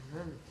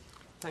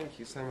Thank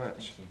you so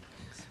much.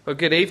 Well,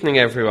 good evening,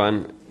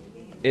 everyone.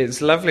 It's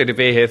lovely to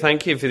be here.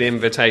 Thank you for the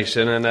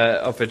invitation and an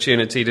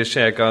opportunity to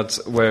share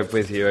God's word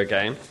with you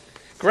again.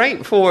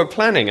 Great forward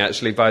planning,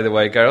 actually, by the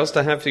way, girls,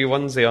 to have your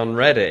onesie on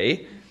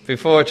ready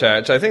before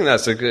church. I think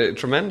that's a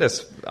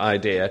tremendous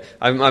idea.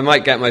 I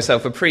might get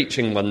myself a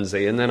preaching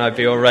onesie, and then I'd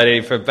be all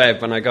ready for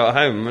bed when I got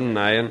home, wouldn't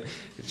I? And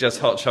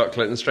just hot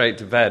chocolate and straight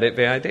to bed. It'd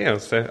be ideal.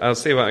 So I'll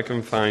see what I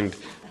can find.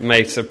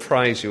 May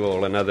surprise you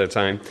all another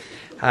time.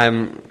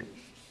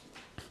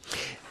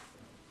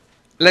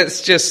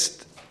 Let's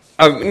just...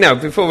 Oh, no,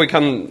 before we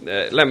come,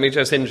 let me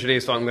just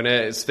introduce what I'm going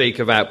to speak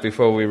about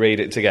before we read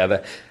it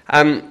together.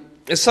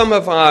 Some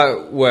of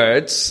our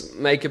words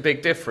make a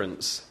big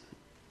difference.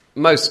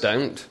 Most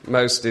don't.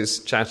 Most is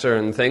chatter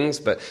and things,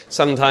 but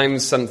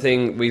sometimes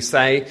something we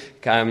say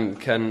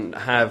can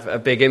have a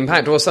big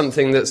impact, or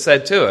something that's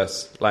said to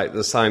us, like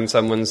the time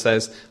someone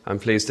says, "I'm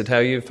pleased to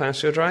tell you you've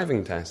passed your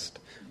driving test,"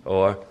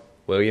 or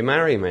 "Will you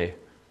marry me?"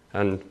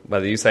 And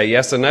whether you say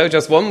yes or no,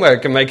 just one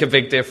word can make a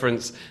big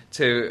difference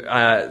to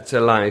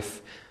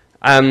life.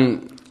 A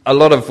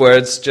lot of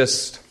words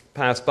just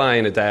pass by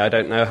in a day. I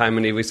don't know how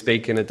many we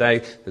speak in a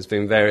day. There's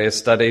been various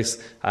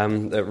studies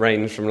that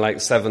range from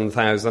like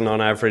 7,000 on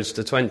average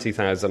to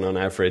 20,000 on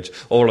average.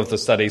 All of the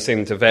studies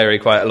seem to vary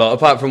quite a lot,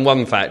 apart from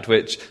one fact,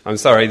 which, I'm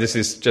sorry, this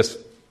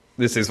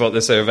is what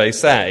the surveys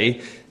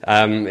say.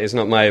 It's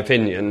not my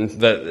opinion,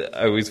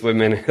 that always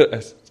women...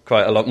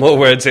 quite a lot more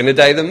words in a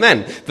day than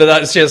men, but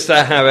that's just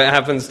how it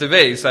happens to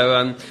be. So,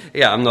 I'm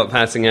not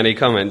passing any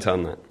comment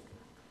on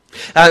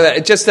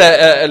that. Just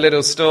a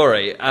little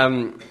story.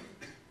 In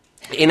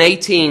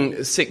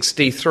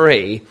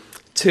 1863,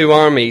 two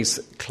armies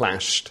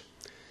clashed.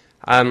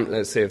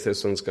 Let's see if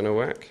this one's going to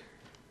work.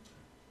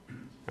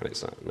 Oh,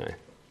 it's not. No,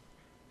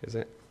 is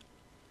it?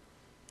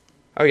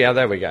 Oh yeah,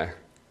 there we go.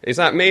 Is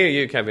that me or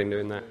you, Kevin,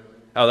 doing that?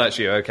 Oh, that's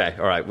you. Okay,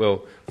 all right.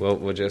 We'll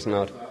just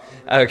nod.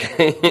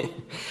 Okay.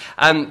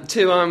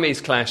 Two armies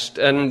clashed,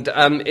 and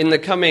in the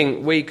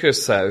coming week or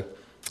so,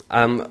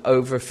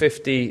 over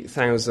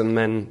 50,000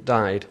 men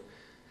died.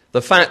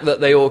 The fact that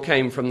they all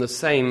came from the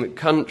same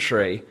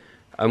country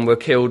and were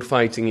killed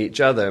fighting each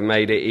other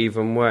made it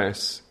even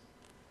worse.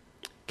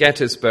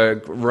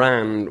 Gettysburg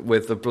ran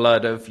with the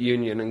blood of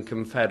Union and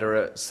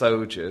Confederate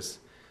soldiers,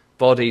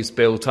 bodies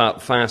built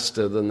up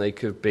faster than they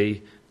could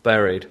be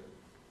buried.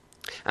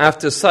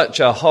 After such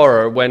a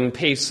horror, when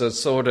peace had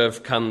sort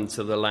of come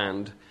to the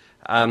land,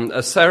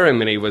 a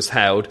ceremony was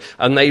held,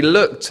 and they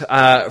looked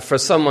for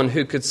someone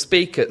who could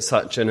speak at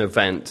such an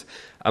event,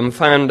 and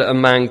found a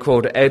man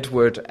called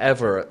Edward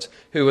Everett,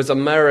 who was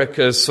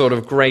America's sort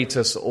of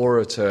greatest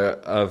orator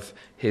of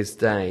his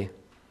day.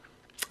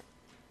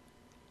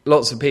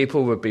 Lots of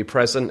people would be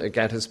present at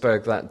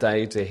Gettysburg that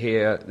day to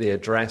hear the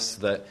address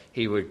that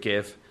he would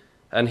give,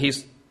 and he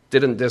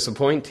didn't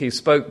disappoint. He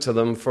spoke to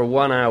them for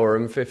 1 hour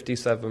and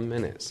 57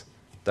 minutes.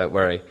 Don't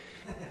worry.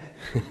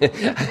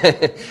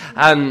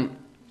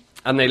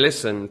 And they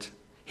listened.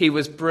 He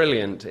was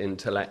brilliant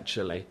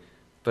intellectually,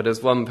 but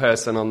as one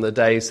person on the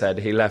day said,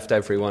 he left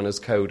everyone as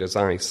cold as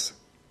ice.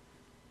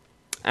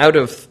 Out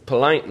of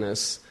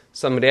politeness,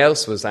 somebody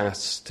else was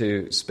asked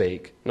to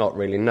speak, not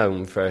really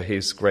known for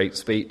his great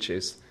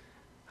speeches.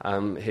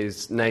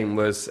 His name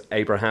was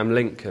Abraham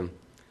Lincoln.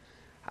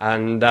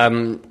 And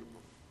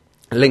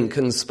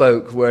Lincoln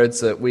spoke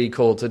words that we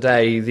call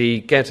today the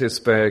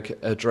Gettysburg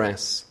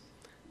Address.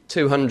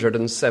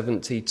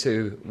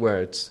 272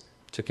 words.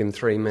 Took him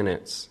 3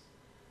 minutes.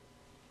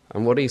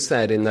 And what he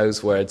said in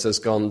those words has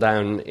gone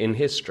down in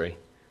history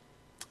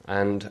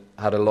and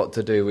had a lot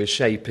to do with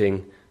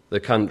shaping the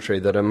country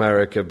that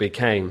America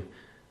became,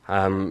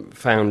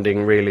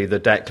 founding really the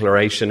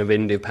Declaration of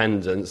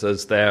Independence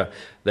as their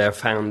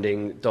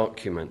founding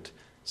document,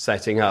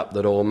 setting up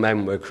that all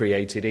men were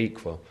created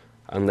equal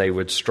and they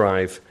would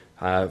strive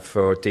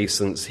for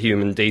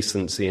human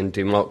decency and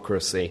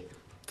democracy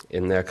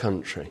in their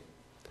country.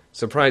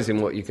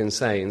 Surprising what you can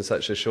say in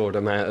such a short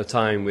amount of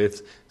time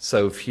with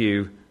so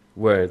few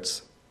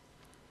words.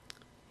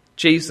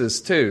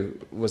 Jesus, too,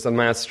 was a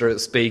master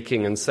at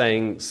speaking and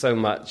saying so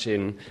much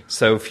in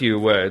so few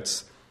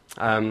words.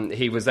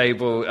 He was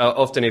able,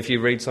 often if you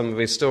read some of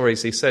his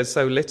stories, he says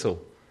so little.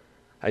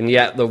 And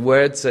yet the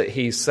words that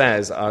he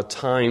says are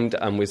timed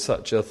and with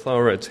such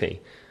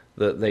authority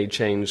that they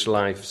change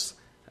lives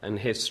and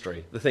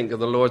history. Think of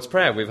the Lord's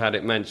Prayer. We've had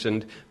it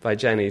mentioned by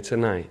Jenny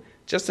tonight.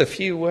 Just a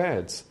few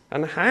words.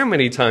 And how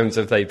many times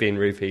have they been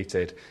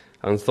repeated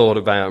and thought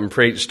about and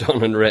preached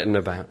on and written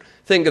about?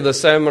 Think of the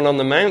Sermon on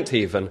the Mount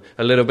even,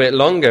 a little bit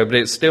longer, but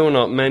it's still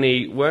not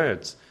many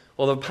words.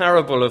 Or the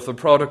parable of the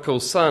prodigal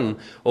son,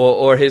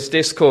 or his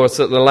discourse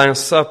at the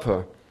Last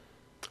Supper,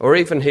 or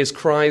even his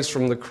cries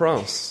from the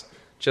cross,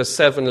 just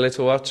 7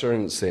 little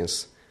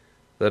utterances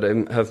that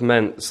have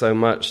meant so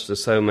much to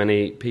so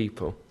many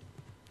people.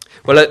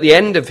 Well, at the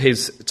end of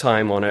his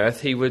time on earth,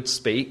 he would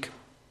speak.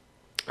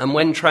 And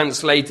when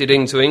translated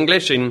into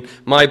English, in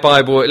my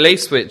Bible at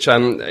least, which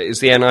is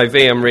the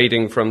NIV I'm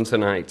reading from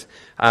tonight,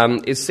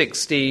 is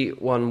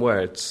 61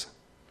 words.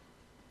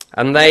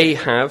 and they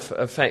have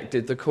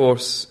affected the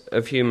course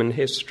of human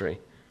history.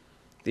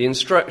 The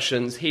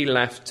instructions he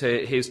left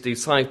to his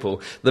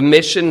disciple, the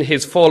mission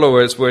his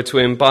followers were to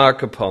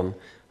embark upon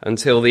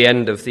until the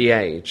end of the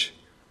age.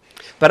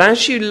 But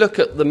as you look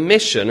at the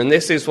mission, and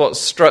this is what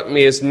struck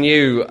me as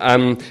new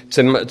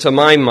to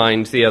my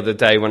mind the other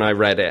day when I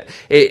read it,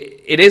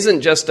 it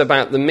isn't just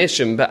about the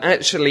mission, but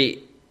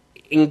actually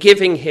in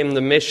giving him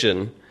the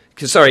mission,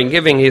 in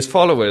giving his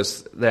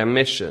followers their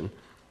mission,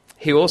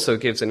 he also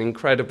gives an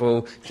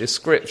incredible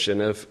description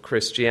of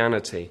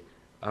Christianity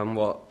and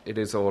what it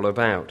is all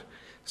about.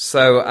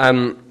 So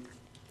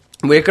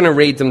we're going to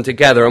read them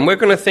together, and we're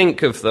going to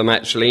think of them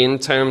actually in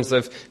terms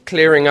of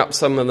clearing up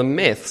some of the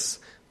myths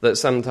that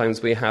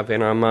sometimes we have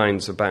in our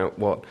minds about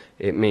what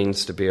it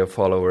means to be a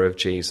follower of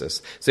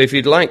Jesus. So if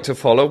you'd like to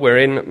follow, we're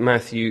in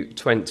Matthew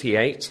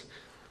 28,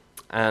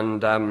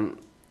 and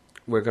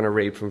we're going to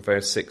read from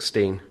verse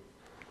 16.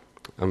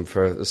 And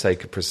for the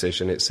sake of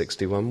precision, it's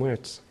 61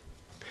 words.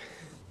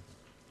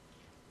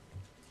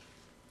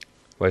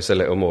 Well, it's a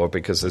little more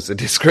because there's a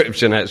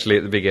description actually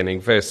at the beginning.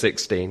 Verse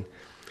 16.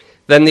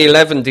 Then the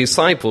 11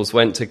 disciples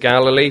went to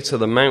Galilee, to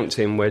the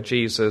mountain where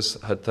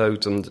Jesus had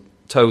told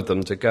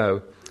them to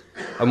go.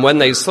 And when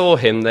they saw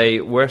him,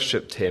 they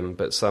worshipped him,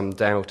 but some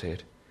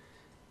doubted.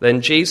 Then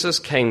Jesus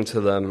came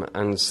to them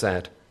and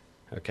said,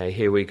 okay,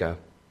 here we go.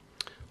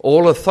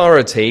 All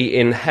authority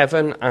in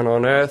heaven and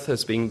on earth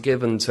has been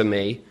given to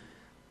me.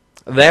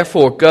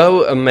 Therefore,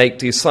 go and make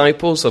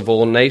disciples of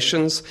all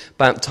nations,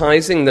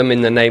 baptizing them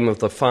in the name of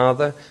the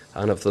Father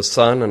and of the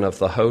Son and of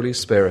the Holy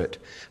Spirit,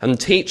 and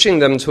teaching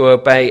them to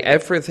obey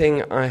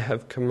everything I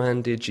have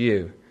commanded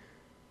you.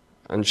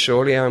 And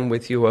surely I am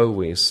with you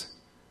always,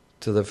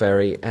 to the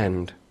very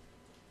end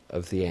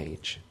of the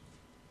age.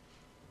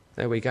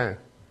 There we go.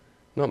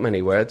 Not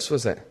many words,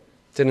 was it?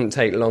 Didn't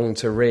take long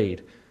to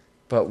read.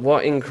 But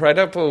what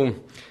incredible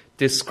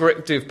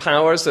descriptive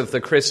powers of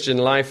the Christian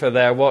life are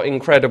there. What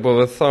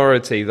incredible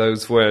authority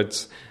those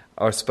words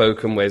are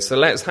spoken with. So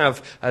let's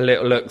have a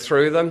little look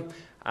through them.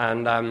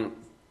 And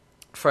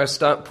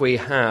first up we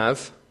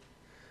have,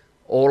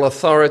 all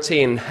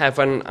authority in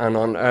heaven and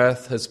on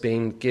earth has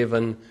been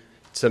given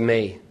to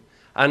me.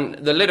 And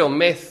the little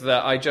myth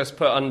that I just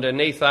put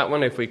underneath that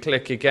one, if we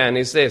click again,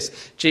 is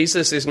this: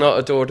 Jesus is not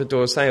a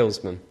door-to-door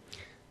salesman.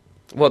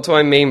 What do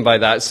I mean by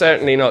that?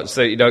 Certainly not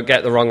so you don't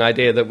get the wrong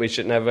idea that we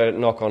should never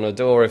knock on a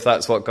door if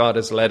that's what God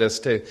has led us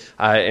to,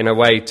 in a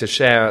way to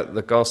share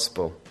the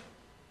gospel.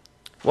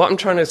 What I'm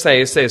trying to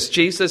say is this: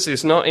 Jesus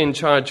is not in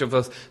charge of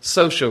a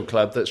social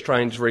club that's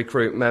trying to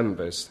recruit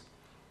members.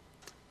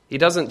 He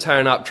doesn't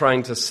turn up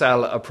trying to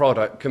sell a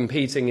product,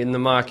 competing in the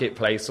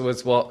marketplace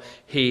with what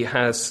he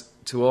has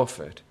to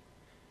offer.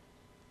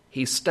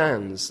 He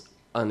stands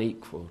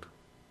unequaled.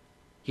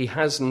 He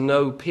has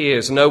no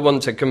peers, no one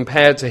to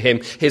compare to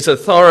him. His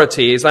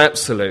authority is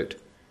absolute.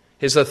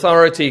 His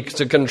authority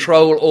to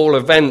control all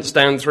events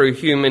down through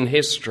human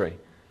history.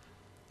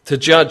 To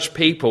judge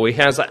people, he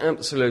has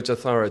absolute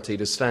authority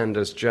to stand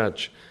as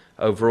judge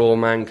over all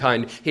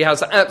mankind. He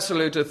has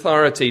absolute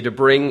authority to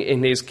bring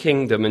in his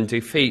kingdom and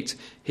defeat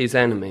his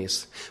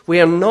enemies.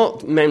 We are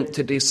not meant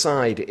to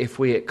decide if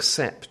we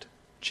accept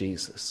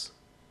Jesus.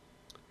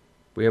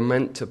 We are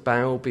meant to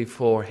bow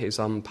before his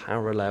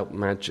unparalleled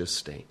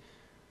majesty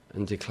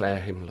and declare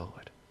him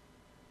Lord.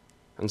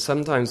 And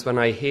sometimes when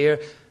I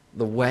hear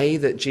the way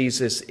that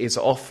Jesus is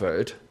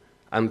offered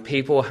and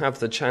people have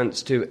the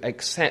chance to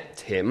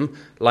accept him,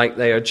 like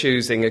they are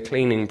choosing a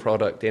cleaning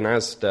product in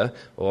Asda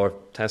or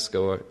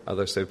Tesco or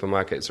other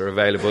supermarkets are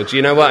available. Do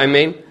you know what I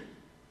mean?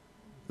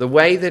 The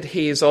way that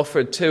he is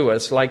offered to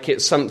us, like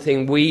it's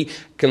something we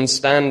can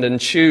stand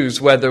and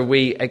choose whether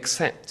we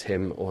accept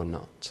him or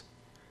not.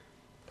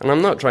 And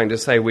I'm not trying to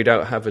say we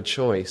don't have a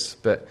choice,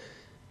 but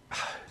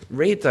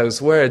read those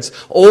words.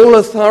 All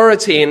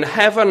authority in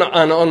heaven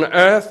and on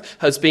earth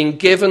has been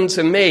given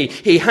to me.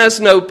 He has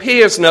no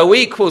peers, no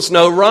equals,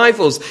 no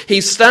rivals. He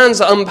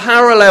stands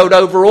unparalleled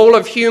over all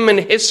of human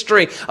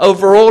history,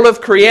 over all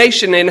of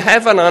creation in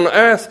heaven, on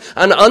earth,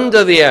 and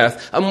under the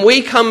earth. And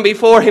we come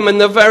before him,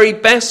 and the very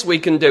best we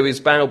can do is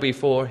bow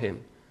before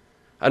him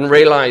and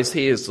realize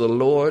he is the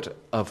Lord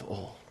of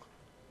all.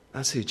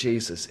 That's who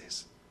Jesus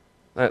is.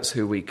 That's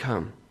who we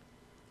come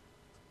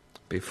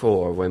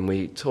before when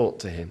we talk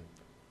to him,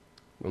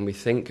 when we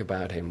think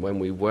about him, when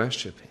we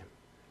worship him.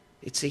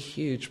 It's a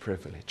huge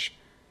privilege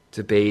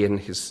to be in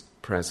his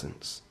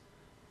presence.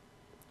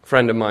 A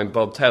friend of mine,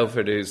 Bob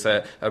Telford, who's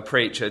a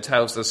preacher,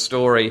 tells the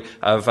story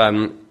of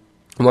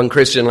one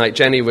Christian like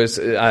Jenny was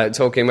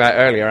talking about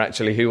earlier,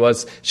 actually, who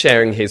was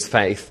sharing his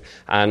faith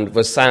and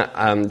was sat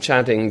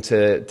chatting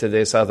to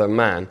this other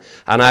man,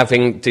 and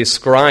having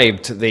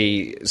described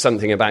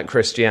something about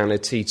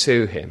Christianity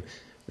to him,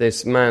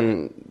 this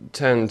man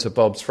turned to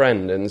Bob's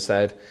friend and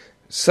said,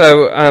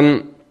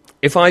 so,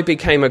 if I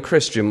became a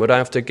Christian, would I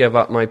have to give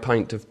up my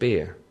pint of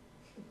beer?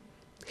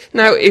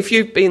 Now, if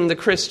you've been the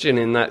Christian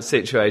in that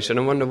situation,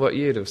 I wonder what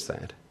you'd have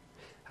said.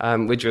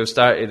 Would you have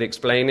started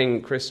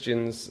explaining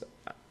Christians'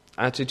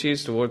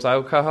 attitudes towards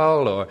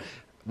alcohol? Or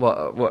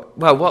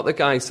what the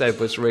guy said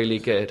was really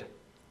good.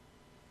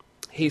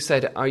 He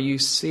said, are you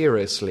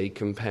seriously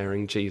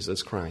comparing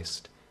Jesus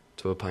Christ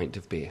to a pint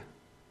of beer?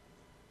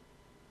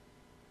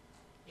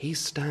 He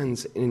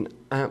stands in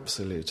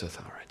absolute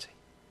authority.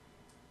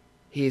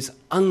 He is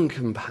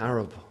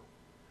uncomparable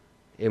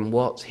in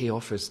what he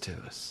offers to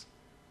us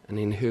and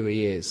in who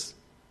he is.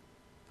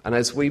 And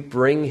as we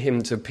bring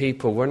him to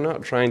people, we're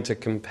not trying to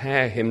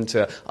compare him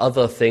to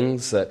other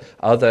things that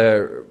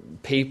other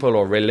people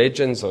or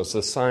religions or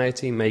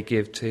society may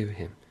give to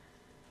him.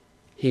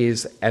 He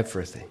is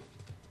everything,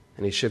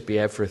 and he should be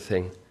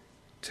everything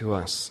to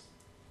us.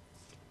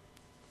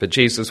 But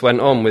Jesus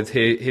went on with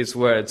his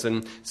words,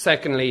 and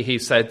secondly he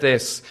said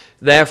this,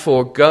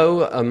 therefore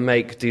go and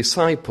make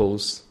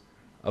disciples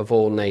of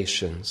all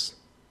nations.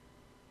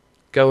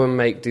 Go and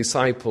make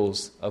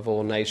disciples of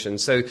all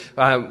nations. So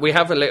we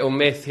have a little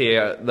myth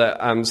here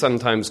that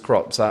sometimes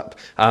crops up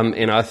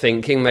in our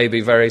thinking, maybe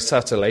very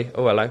subtly.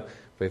 Oh, hello.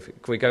 Can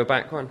we go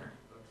back one?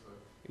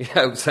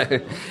 Yeah, so,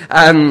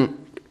 and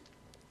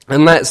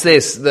that's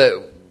this,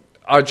 that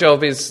our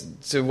job is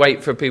to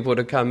wait for people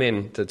to come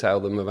in to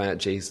tell them about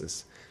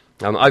Jesus.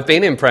 I've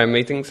been in prayer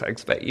meetings, I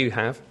expect you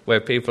have, where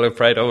people have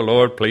prayed, oh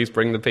Lord, please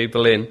bring the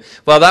people in.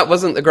 Well, that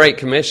wasn't the Great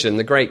Commission.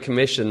 The Great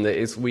Commission that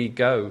is we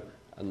go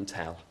and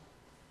tell.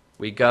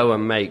 We go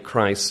and make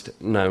Christ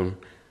known.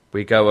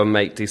 We go and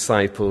make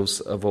disciples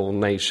of all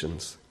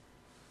nations.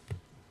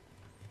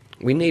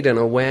 We need an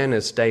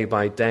awareness day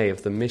by day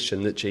of the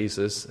mission that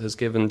Jesus has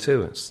given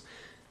to us.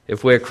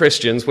 If we're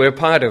Christians, we're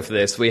part of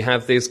this. We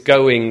have this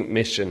going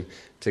mission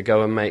to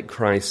go and make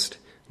Christ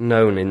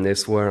known in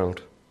this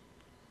world.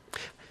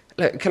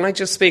 Look, can I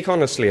just speak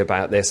honestly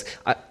about this?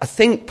 I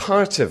think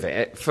part of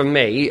it, for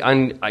me,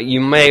 and you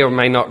may or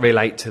may not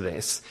relate to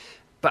this,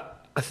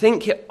 but I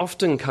think it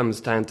often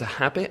comes down to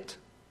habit.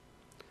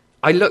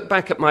 I look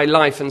back at my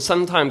life and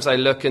sometimes I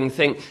look and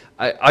think,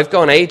 I've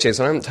gone ages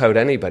and I haven't told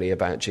anybody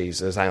about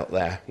Jesus out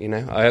there, you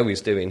know. I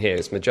always do in here,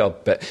 it's my job,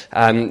 but,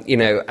 out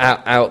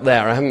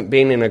there, I haven't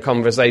been in a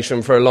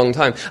conversation for a long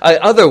time.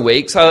 Other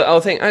weeks,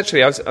 I'll think,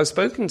 actually, I've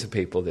spoken to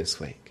people this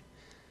week.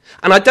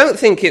 And I don't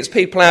think it's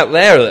people out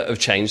there that have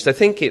changed. I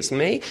think it's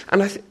me.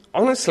 And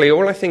honestly,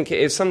 all I think it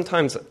is,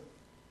 sometimes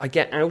I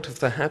get out of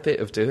the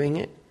habit of doing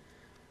it.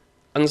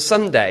 And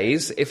some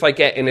days, if I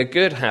get in a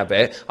good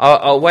habit,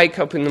 I'll wake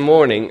up in the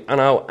morning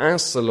and I'll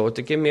ask the Lord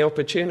to give me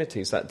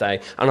opportunities that day.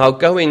 And I'll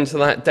go into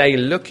that day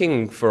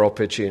looking for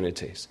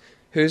opportunities.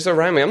 Who's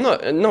around me?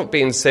 I'm not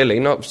being silly,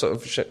 not sort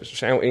of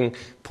shouting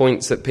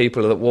points at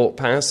people that walk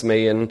past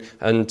me and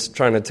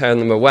trying to turn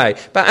them away.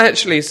 But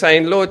actually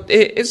saying, Lord,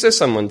 is there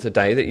someone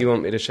today that you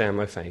want me to share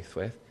my faith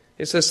with?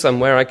 Is there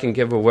somewhere I can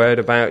give a word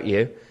about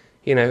you?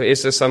 You know,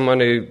 is there someone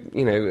who,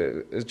 you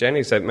know, as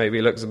Jenny said,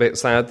 maybe looks a bit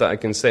sad that I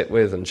can sit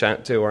with and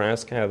chat to or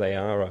ask how they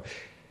are? Or,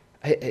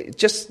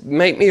 just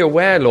make me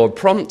aware, Lord,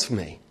 prompt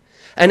me.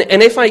 And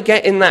if I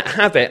get in that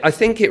habit, I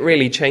think it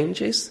really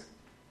changes.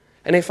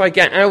 And if I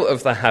get out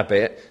of the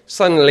habit,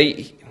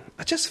 suddenly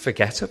I just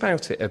forget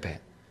about it a bit,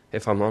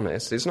 if I'm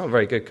honest. It's not a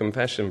very good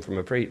confession from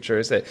a preacher,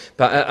 is it?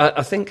 But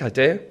I think I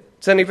do.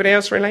 Does anybody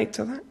else relate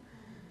to that?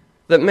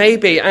 That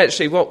maybe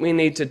actually what we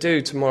need to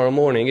do tomorrow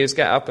morning is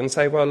get up and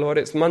say, well, Lord,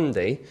 it's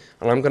Monday,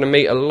 and I'm going to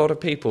meet a lot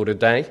of people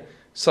today.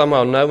 Some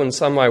I'll know and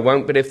some I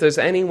won't. But if there's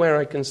anywhere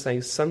I can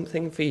say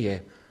something for you,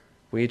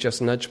 will you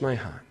just nudge my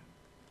heart?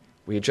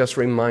 Will you just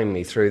remind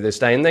me through this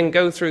day? And then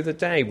go through the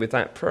day with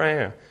that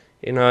prayer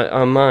in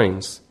our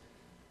minds.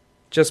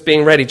 Just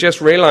being ready,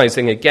 just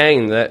realizing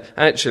again that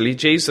actually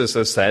Jesus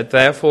has said,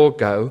 therefore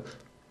go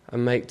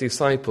and make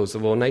disciples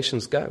of all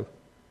nations. Go.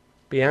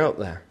 Be out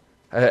there.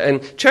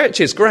 And church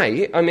is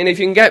great. I mean, if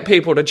you can get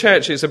people to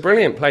church, it's a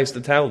brilliant place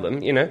to tell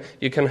them, you know.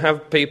 You can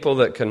have people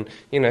that can,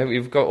 you know,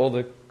 you've got all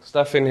the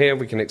stuff in here,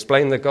 we can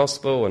explain the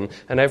gospel and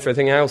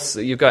everything else.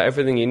 You've got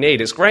everything you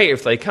need. It's great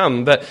if they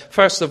come, but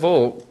first of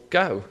all,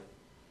 go.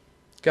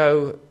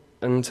 Go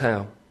and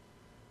tell.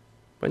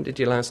 When did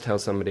you last tell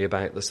somebody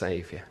about the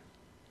Saviour?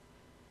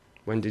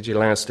 When did you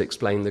last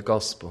explain the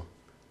gospel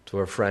to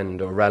a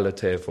friend or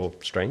relative or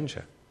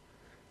stranger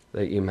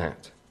that you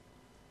met?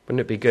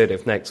 Wouldn't it be good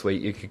if next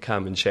week you could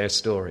come and share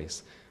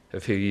stories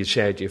of who you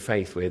shared your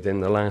faith with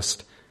in the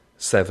last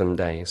 7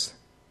 days?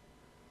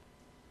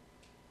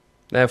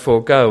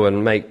 Therefore, go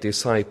and make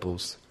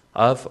disciples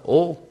of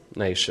all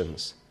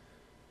nations.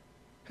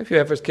 Have you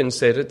ever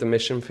considered the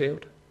mission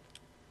field?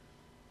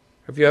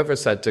 Have you ever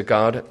said to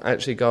God,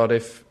 actually, God,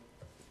 if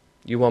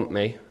you want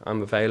me,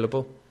 I'm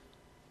available?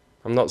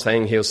 I'm not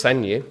saying he'll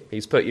send you.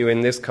 He's put you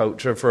in this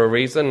culture for a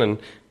reason, and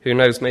who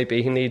knows,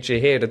 maybe he needs you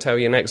here to tell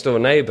your next door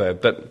neighbour,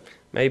 but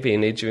maybe he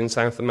needs you in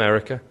South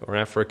America or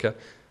Africa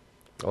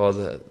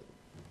or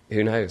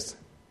who knows.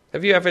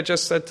 Have you ever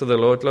just said to the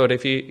Lord, Lord,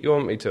 if you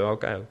want me to, I'll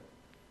go?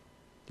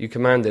 You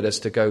commanded us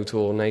to go to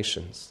all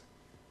nations.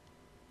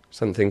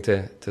 Something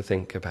to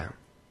think about.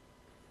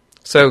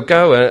 So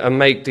go and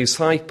make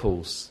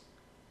disciples.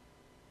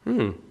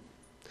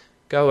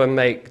 Go and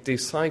make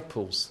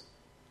disciples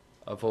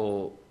of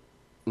all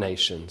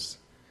nations.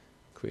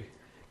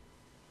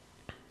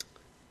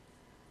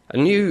 A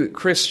new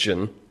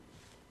Christian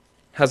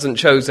hasn't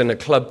chosen a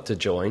club to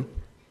join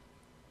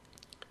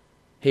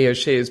he or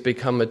she has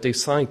become a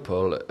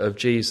disciple of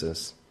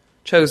Jesus,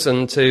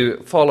 chosen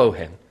to follow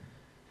him,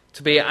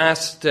 to be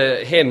asked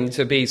him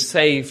to be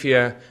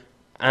Saviour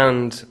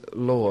and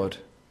Lord.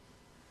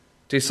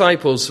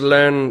 Disciples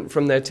learn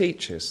from their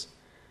teachers,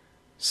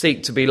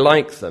 seek to be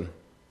like them.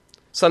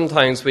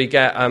 Sometimes we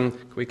get, can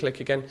we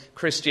click again?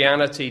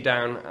 Christianity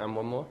down, and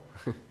one more,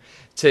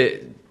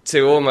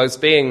 to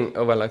almost being,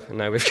 oh well,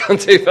 no, we've gone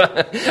too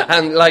far,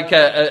 and like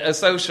a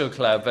social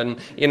club, and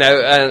you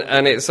know,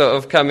 and it's sort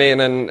of come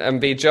in and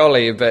be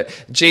jolly.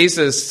 But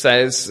Jesus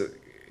says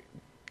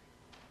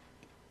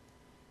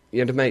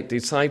you're to make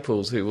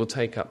disciples who will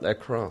take up their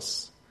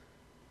cross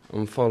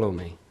and follow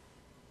me.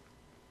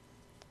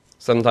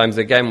 Sometimes,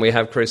 again, we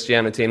have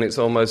Christianity and it's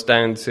almost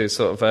down to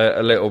sort of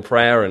a little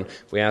prayer, and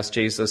we ask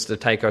Jesus to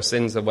take our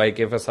sins away,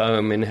 give us a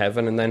home in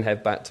heaven, and then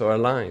head back to our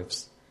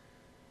lives.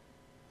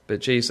 But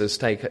Jesus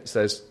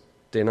says,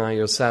 deny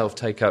yourself,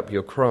 take up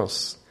your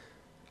cross,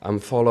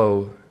 and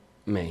follow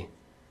me.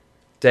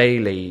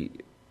 Daily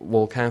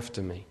walk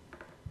after me.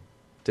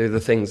 Do the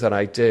things that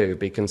I do.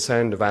 Be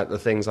concerned about the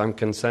things I'm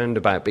concerned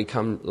about.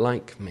 Become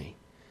like me.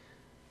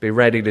 Be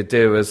ready to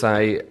do as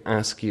I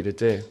ask you to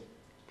do.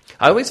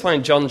 I always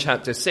find John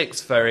chapter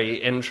 6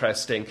 very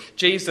interesting.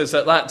 Jesus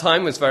at that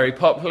time was very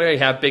popular. He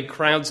had big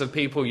crowds of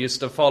people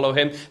used to follow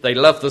him. They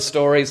loved the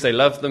stories. They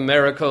loved the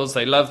miracles.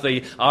 They loved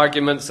the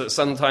arguments that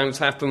sometimes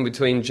happen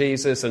between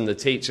Jesus and the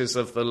teachers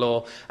of the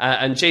law.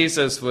 And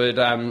Jesus would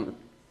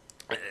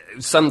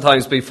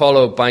sometimes be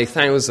followed by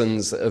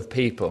thousands of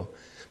people.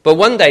 But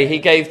one day he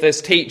gave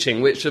this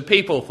teaching which the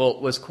people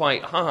thought was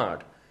quite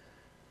hard.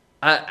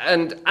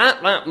 And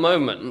at that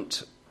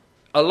moment,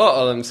 a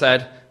lot of them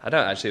said, I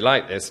don't actually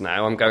like this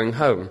now, I'm going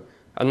home.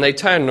 And they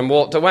turned and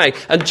walked away.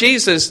 And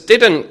Jesus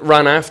didn't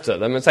run after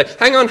them and say,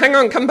 hang on,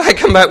 come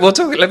back,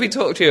 let me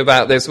talk to you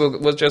about this,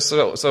 we'll just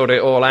sort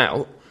it all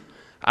out.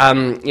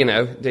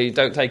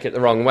 Don't take it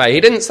the wrong way. He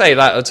didn't say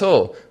that at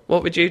all.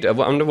 What would you do? I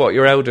wonder what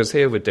your elders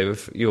here would do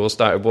if you all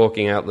started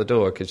walking out the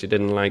door because you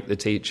didn't like the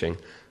teaching.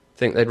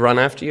 Think they'd run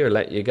after you or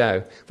let you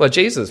go? Well,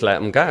 Jesus let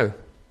them go.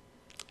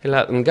 He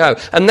let them go.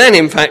 And then,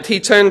 in fact, he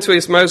turned to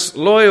his most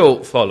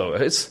loyal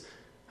followers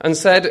and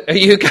said, are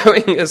you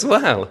going as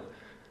well?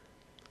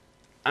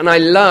 And I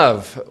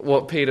love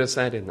what Peter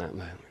said in that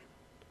moment.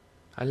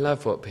 I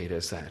love what Peter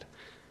said.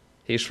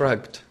 He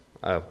shrugged,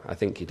 I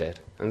think he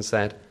did, and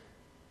said,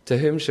 to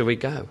whom shall we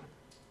go?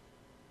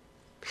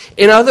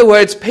 In other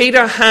words,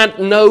 Peter had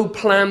no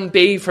plan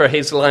B for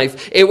his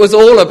life. It was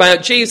all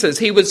about Jesus.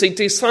 He was a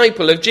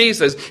disciple of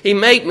Jesus. He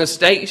made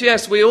mistakes,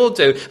 yes, we all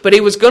do, but he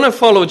was going to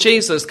follow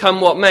Jesus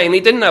come what may, and he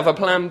didn't have a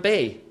plan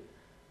B.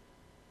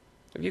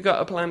 Have you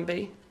got a plan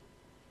B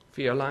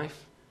for your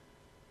life?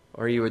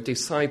 Or are you a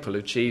disciple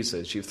of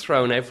Jesus? You've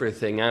thrown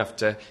everything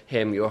after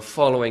him. You're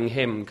following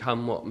him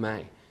come what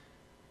may.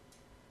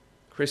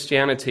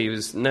 Christianity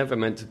was never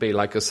meant to be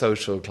like a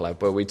social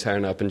club where we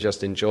turn up and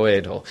just enjoy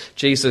it all.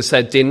 Jesus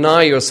said,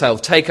 deny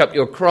yourself, take up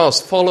your cross,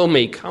 follow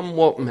me, come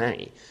what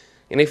may.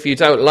 And if you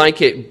don't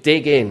like it,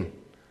 dig in.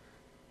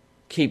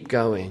 Keep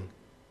going.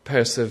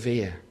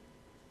 Persevere.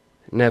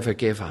 Never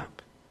give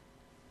up.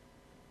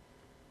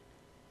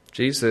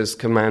 Jesus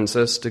commands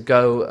us to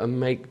go and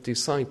make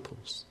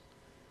disciples.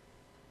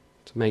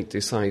 To make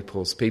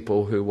disciples,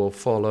 people who will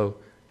follow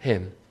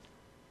him.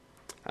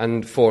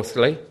 And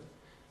fourthly,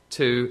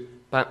 to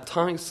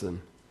baptize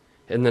them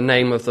in the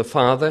name of the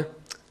Father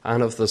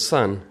and of the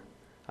Son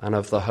and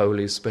of the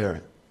Holy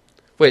Spirit.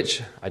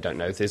 Which, I don't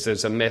know if this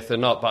is a myth or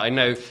not, but I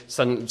know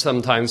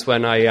sometimes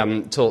when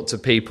I talk to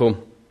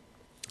people,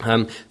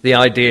 the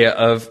idea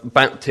of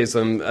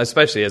baptism,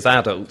 especially as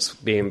adults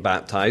being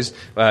baptized,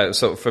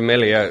 sort of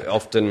familiar.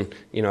 Often,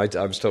 I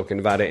was talking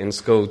about it in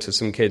school to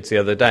some kids the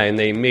other day, and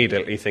they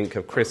immediately think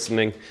of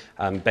christening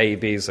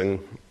babies and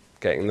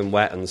getting them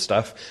wet and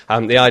stuff.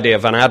 The idea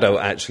of an adult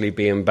actually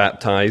being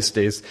baptized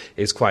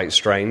is quite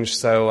strange.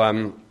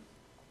 So,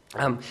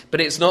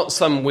 but it's not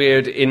some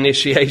weird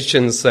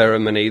initiation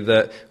ceremony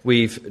that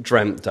we've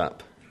dreamt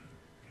up.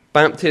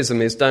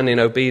 Baptism is done in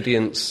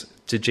obedience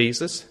to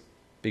Jesus,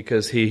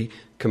 because he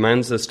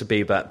commands us to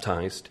be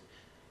baptized.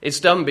 It's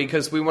done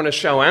because we want to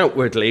show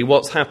outwardly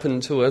what's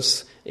happened to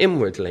us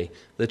inwardly,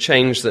 the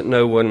change that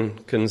no one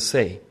can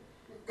see.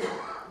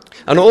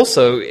 And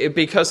also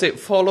because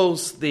it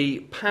follows the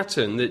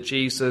pattern that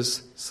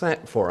Jesus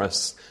set for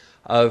us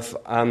of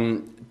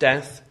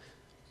death,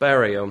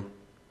 burial,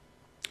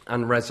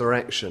 and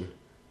resurrection.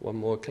 One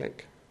more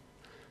click.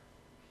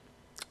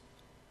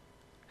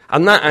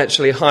 And that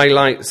actually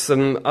highlights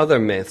some other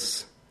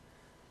myths.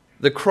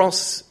 The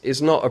cross is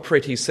not a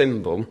pretty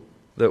symbol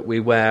that we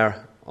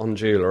wear on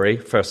jewellery,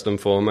 first and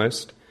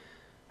foremost.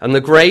 And the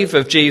grave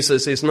of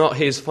Jesus is not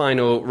his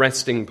final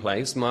resting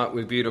place, marked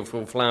with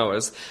beautiful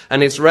flowers.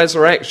 And his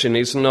resurrection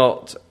is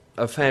not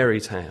a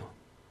fairy tale.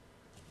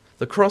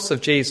 The cross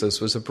of Jesus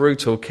was a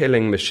brutal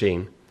killing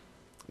machine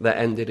that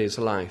ended his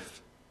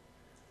life.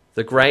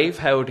 The grave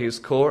held his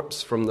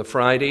corpse from the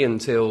Friday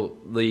until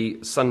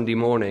the Sunday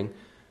morning,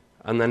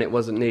 and then it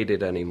wasn't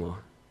needed anymore.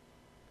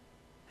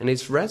 And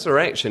his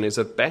resurrection is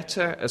a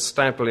better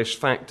established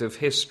fact of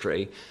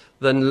history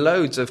than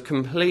loads of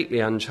completely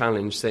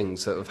unchallenged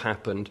things that have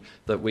happened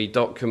that we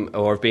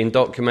or have been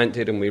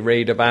documented and we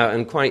read about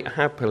and quite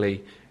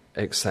happily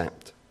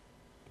accept.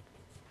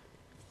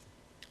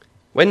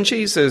 When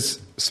Jesus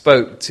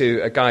spoke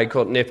to a guy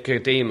called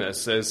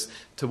Nicodemus as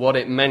to what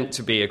it meant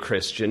to be a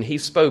Christian, he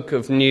spoke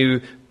of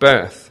new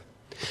birth.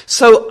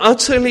 So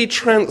utterly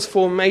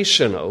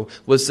transformational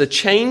was the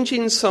change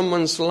in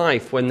someone's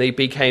life when they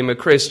became a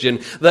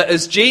Christian, that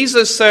as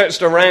Jesus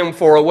searched around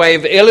for a way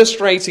of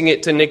illustrating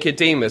it to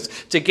Nicodemus,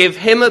 to give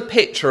him a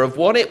picture of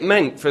what it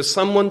meant for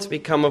someone to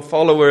become a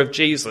follower of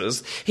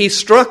Jesus, he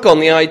struck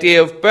on the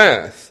idea of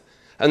birth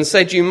and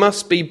said, you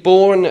must be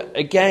born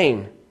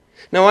again.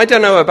 Now, I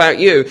don't know about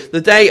you,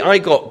 the day I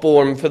got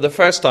born for the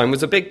first time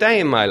was a big day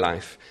in my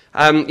life.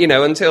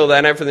 Until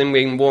then, everything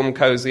being warm,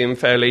 cozy, and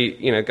fairly,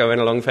 going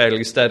along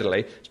fairly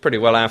steadily. It's pretty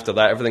well after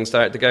that, everything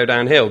started to go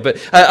downhill.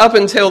 But up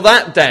until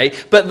that day,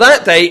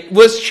 that day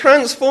was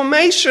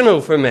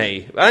transformational for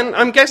me. And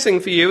I'm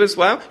guessing for you as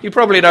well. You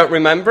probably don't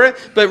remember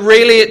it, but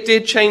really it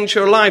did change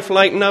your life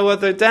like no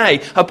other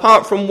day.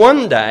 Apart from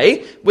one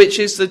day, which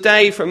is the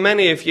day for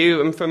many of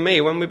you and for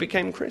me when we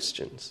became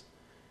Christians.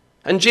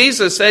 And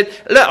Jesus said,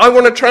 look, I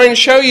want to try and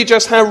show you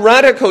just how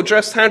radical,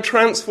 just how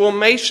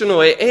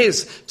transformational it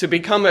is to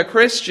become a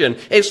Christian.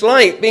 It's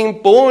like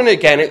being born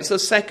again. It's a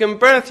second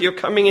birth. You're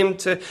coming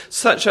into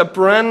such a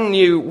brand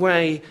new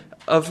way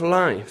of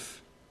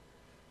life.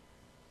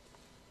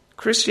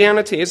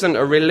 Christianity isn't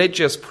a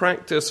religious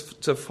practice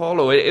to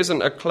follow. It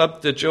isn't a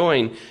club to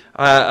join,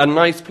 a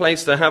nice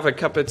place to have a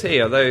cup of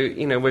tea, although,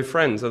 we're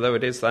friends, although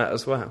it is that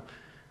as well.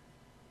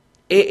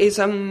 It is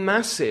a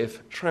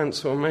massive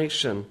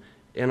transformation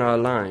in our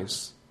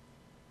lives.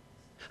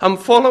 And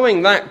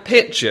following that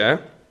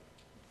picture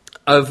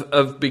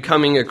of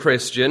becoming a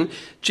Christian,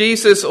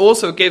 Jesus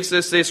also gives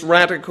us this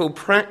radical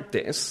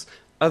practice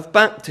of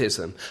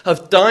baptism,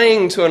 of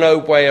dying to an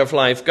old way of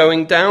life,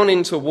 going down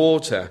into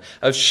water,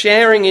 of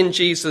sharing in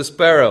Jesus'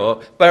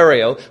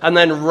 burial, and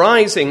then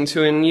rising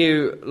to a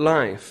new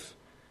life.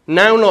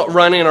 Now not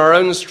run in our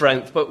own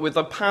strength, but with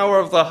the power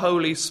of the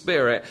Holy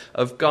Spirit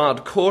of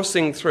God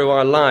coursing through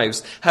our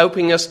lives,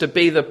 helping us to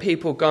be the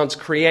people God's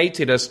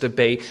created us to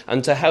be,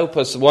 and to help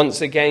us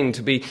once again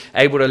to be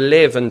able to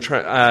live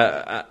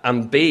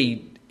and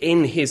be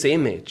in his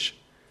image,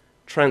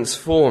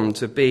 transformed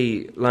to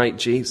be like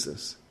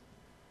Jesus.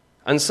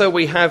 And so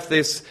we have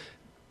this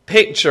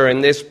picture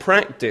and this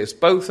practice,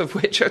 both of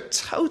which are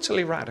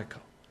totally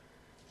radical,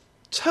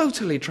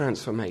 totally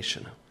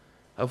transformational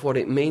of what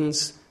it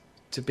means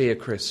to be a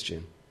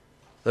Christian,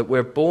 that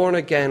we're born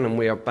again and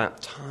we are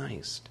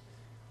baptized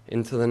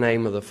into the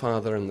name of the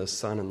Father and the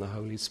Son and the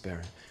Holy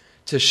Spirit,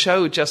 to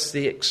show just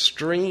the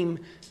extreme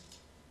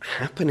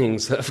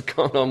happenings that have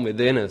gone on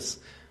within us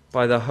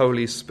by the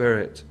Holy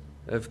Spirit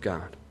of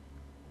God.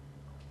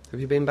 Have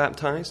you been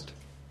baptized?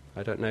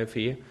 I don't know for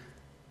you.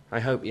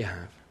 I hope you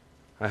have.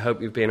 I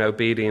hope you've been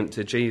obedient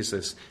to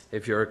Jesus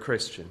if you're a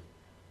Christian,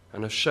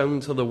 and have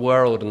shown to the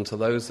world and to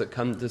those that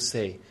come to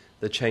see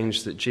the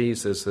change that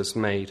Jesus has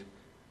made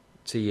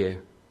to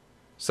you.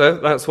 So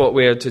that's what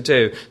we are to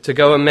do, to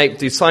go and make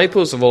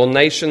disciples of all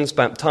nations,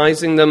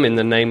 baptizing them in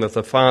the name of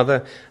the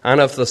Father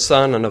and of the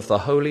Son and of the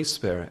Holy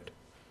Spirit,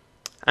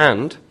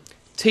 and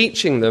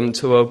teaching them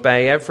to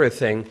obey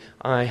everything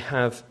I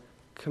have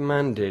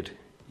commanded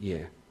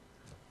you.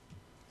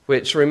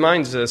 Which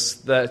reminds us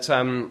that,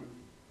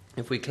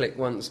 if we click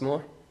once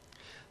more,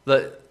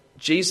 that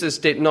Jesus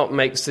did not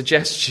make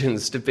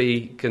suggestions to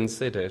be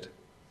considered.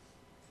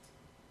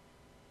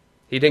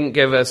 He didn't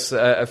give us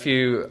a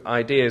few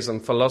ideas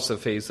and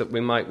philosophies that we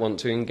might want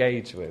to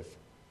engage with.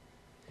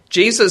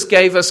 Jesus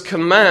gave us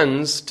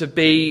commands to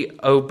be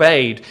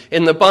obeyed.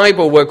 In the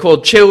Bible, we're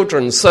called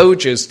children,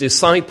 soldiers,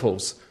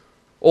 disciples,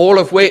 all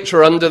of which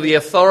are under the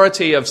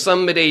authority of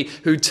somebody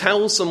who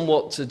tells them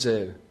what to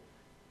do,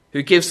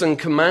 who gives them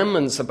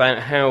commandments about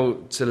how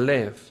to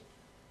live.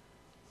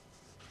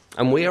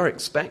 And we are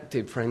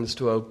expected, friends,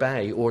 to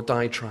obey or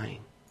die trying.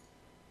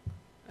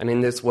 And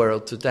in this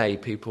world today,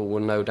 people will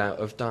no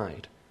doubt have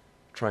died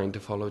trying to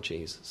follow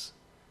Jesus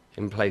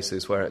in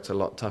places where it's a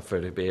lot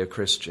tougher to be a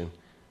Christian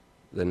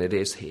than it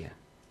is here.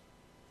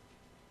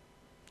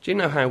 Do you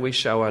know how we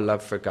show our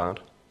love for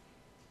God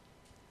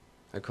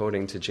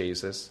according to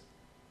Jesus?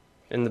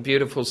 In the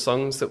beautiful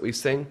songs that we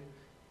sing,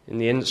 in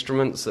the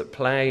instruments that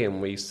play, and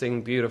we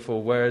sing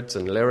beautiful words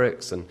and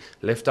lyrics and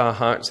lift our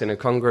hearts in a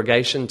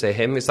congregation to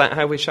him. Is that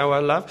how we show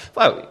our love?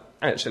 Well,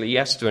 actually,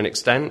 yes, to an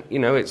extent.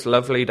 It's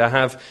lovely to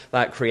have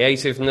that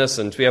creativeness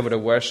and to be able to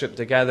worship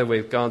together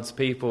with God's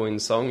people in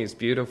song is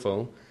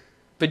beautiful.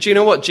 But do you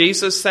know what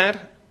Jesus said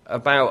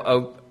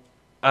about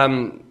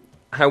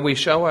how we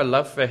show our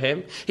love for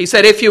him? He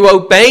said, if you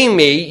obey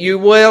me, you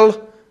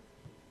will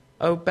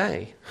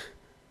obey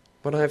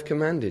what I have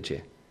commanded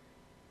you.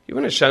 You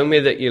want to show me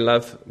that you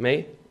love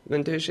me?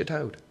 Then do as you're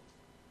told.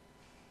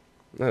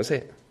 That's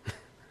it.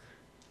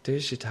 Do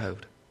as you're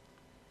told.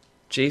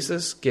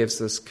 Jesus gives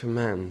us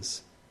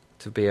commands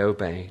to be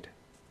obeyed.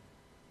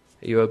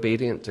 Are you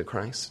obedient to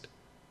Christ?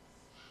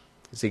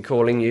 Is he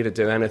calling you to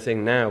do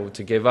anything now,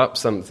 to give up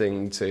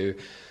something, to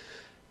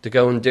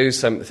go and do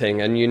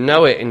something, and you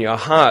know it in your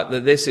heart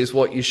that this is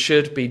what you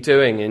should be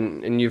doing,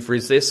 and you've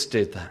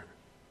resisted that?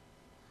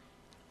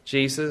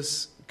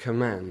 Jesus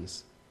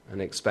commands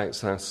and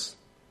expects us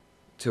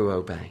to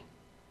obey.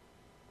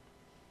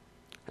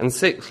 And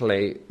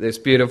sixthly, this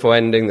beautiful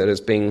ending that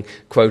has been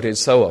quoted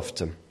so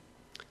often,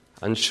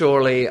 and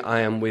surely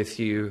I am with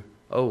you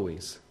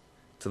always,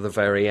 to the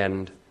very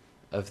end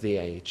of the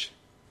age.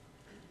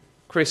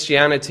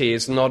 Christianity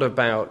is not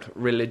about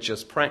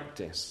religious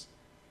practice,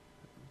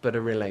 but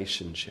a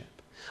relationship.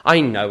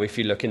 I know if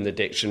you look in the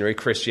dictionary,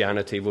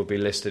 Christianity will be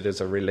listed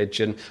as a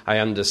religion. I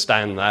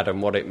understand that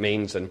and what it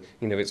means, and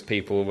it's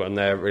people and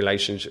their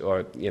relationship,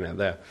 or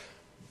their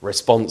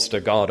response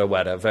to God or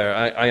whatever.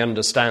 I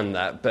understand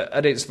that, but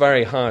at its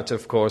very heart,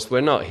 of course,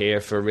 we're not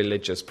here for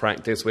religious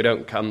practice. We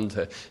don't come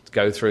to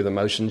go through the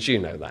motions. You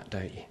know that,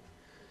 don't you?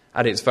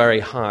 At its very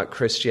heart,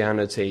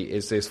 Christianity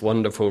is this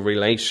wonderful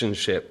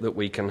relationship that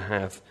we can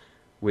have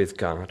with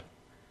God.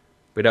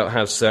 We don't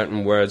have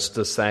certain words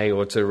to say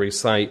or to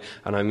recite.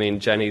 And I mean,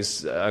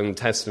 Jenny's own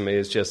testimony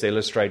has just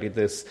illustrated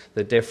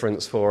the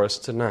difference for us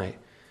tonight.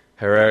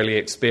 Her early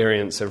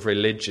experience of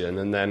religion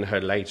and then her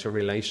later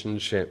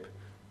relationship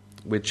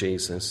with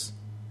Jesus.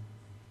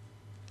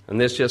 And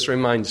this just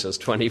reminds us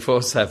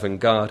 24/7,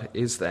 God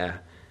is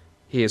there.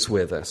 He is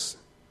with us.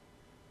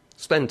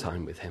 Spend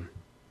time with him.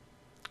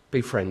 Be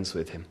friends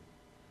with him.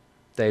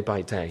 Day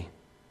by day.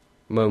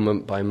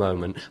 Moment by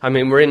moment. I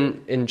mean, we're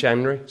in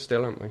January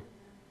still, aren't we?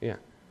 Yeah,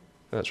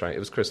 that's right. It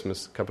was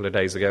Christmas a couple of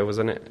days ago,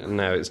 wasn't it? And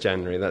now it's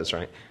January, that's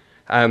right.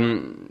 How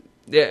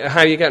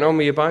are you getting on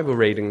with your Bible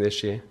reading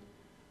this year?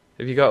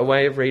 Have you got a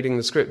way of reading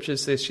the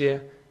scriptures this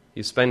year?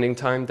 You spending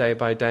time day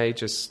by day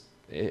just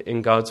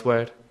in God's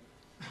word?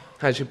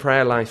 How's your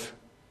prayer life?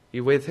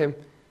 You with him?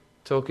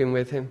 Talking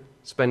with him?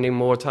 Spending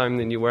more time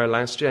than you were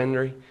last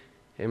January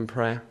in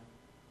prayer?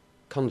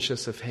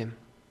 Conscious of him?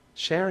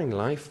 Sharing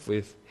life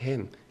with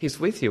him? He's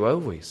with you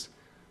always.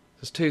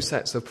 There's two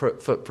sets of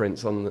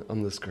footprints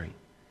on the screen.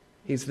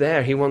 He's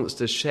there. He wants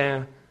to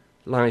share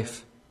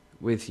life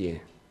with you.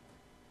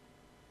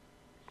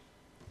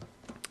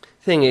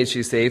 Thing is,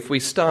 you see, if we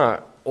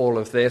start all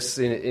of this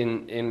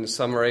in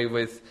summary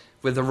with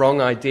the wrong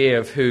idea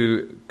of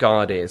who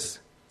God is,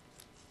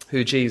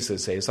 who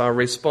Jesus is, our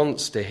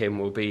response to him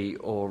will be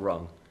all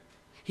wrong.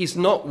 He's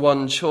not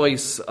one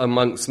choice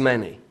amongst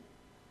many.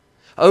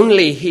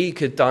 Only he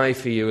could die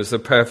for you as a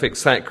perfect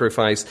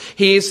sacrifice.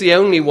 He is the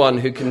only one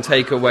who can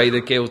take away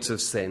the guilt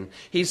of sin.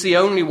 He's the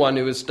only one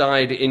who has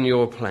died in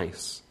your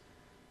place.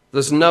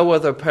 There's no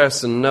other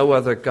person, no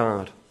other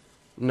God,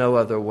 no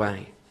other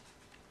way.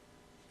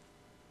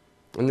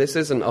 And this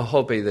isn't a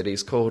hobby that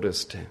he's called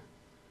us to.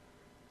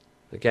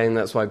 Again,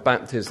 that's why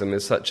baptism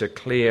is such a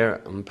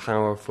clear and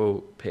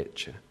powerful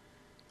picture.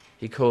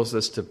 He calls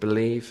us to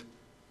believe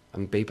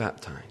and be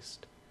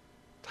baptized,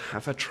 to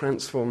have a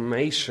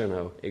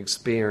transformational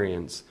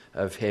experience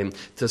of him,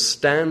 to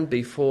stand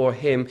before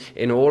him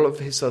in all of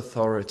his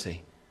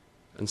authority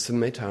and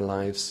submit our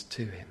lives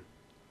to him.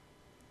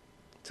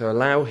 To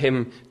allow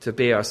him to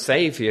be our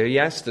Savior,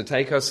 yes, to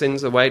take our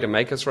sins away, to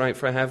make us right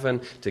for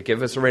heaven, to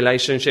give us a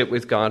relationship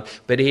with God,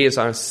 but he is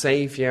our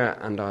Savior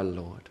and our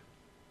Lord.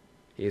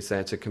 He is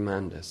there to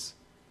command us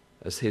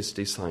as his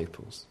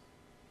disciples,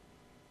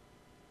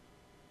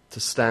 to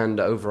stand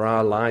over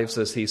our lives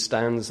as he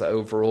stands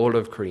over all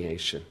of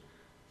creation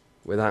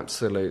with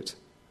absolute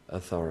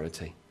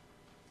authority.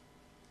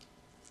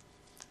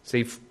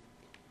 See,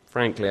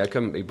 frankly, I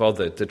couldn't be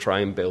bothered to try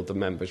and build the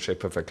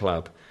membership of a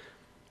club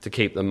to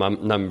keep the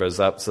numbers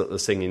up so that the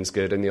singing's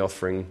good and the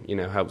offering,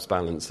 helps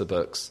balance the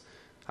books.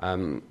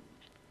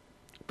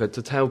 But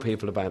to tell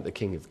people about the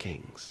King of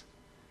Kings,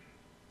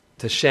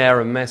 to share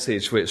a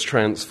message which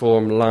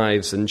transforms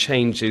lives and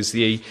changes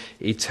the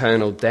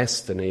eternal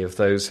destiny of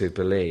those who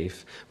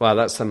believe, well,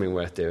 that's something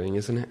worth doing,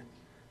 isn't it?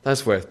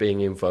 That's worth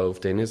being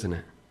involved in, isn't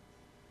it?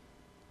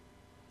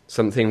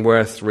 Something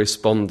worth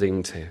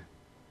responding to.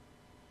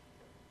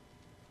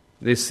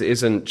 This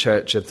isn't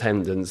church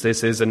attendance.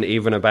 This isn't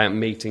even about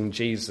meeting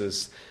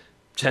Jesus,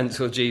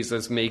 gentle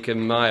Jesus, meek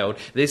and mild.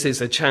 This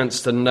is a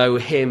chance to know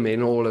him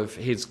in all of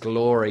his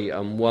glory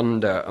and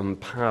wonder and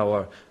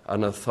power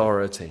and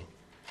authority.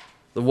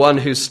 The one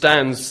who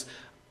stands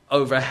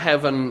over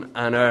heaven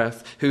and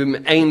earth,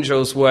 whom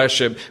angels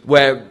worship,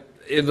 where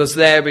it was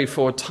there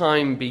before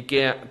time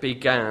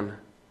began,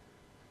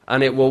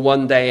 and it will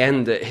one day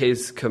end at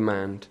his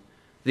command.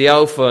 The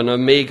Alpha and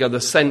Omega, the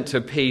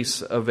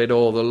centerpiece of it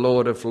all, the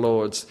Lord of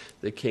Lords,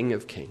 the King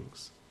of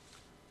Kings.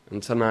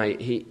 And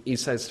tonight he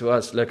says to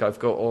us, look, I've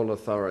got all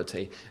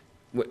authority.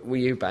 Will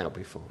you bow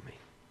before me?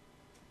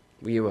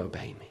 Will you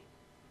obey me?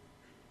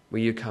 Will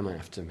you come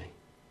after me?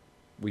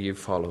 Will you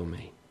follow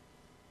me?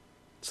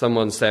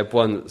 Someone said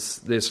once,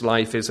 this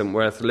life isn't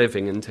worth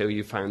living until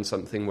you found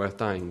something worth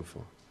dying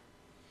for.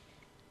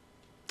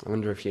 I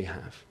wonder if you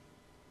have.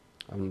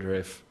 I wonder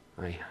if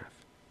I have.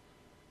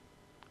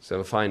 So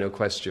a final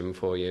question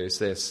for you is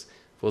this: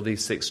 will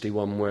these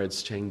 61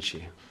 words change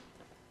you?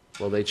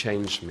 Will they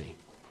change me?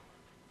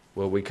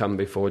 will we come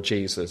before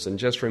Jesus and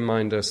just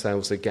remind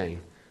ourselves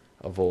again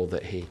of all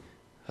that he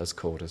has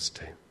called us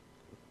to.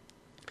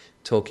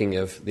 Talking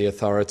of the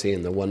authority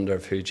and the wonder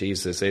of who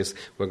Jesus is,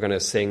 we're going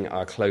to sing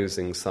our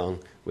closing song,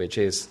 which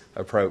is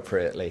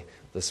appropriately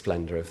The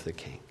Splendor of the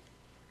King.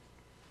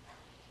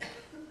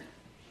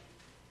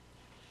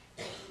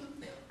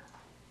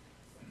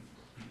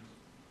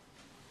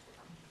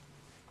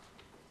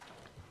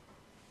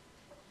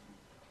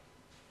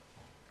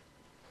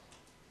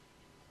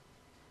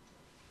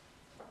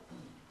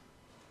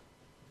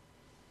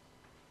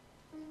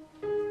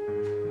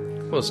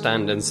 We'll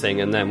stand and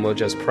sing, and then we'll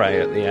just pray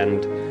at the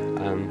end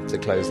to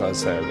close our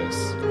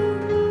service.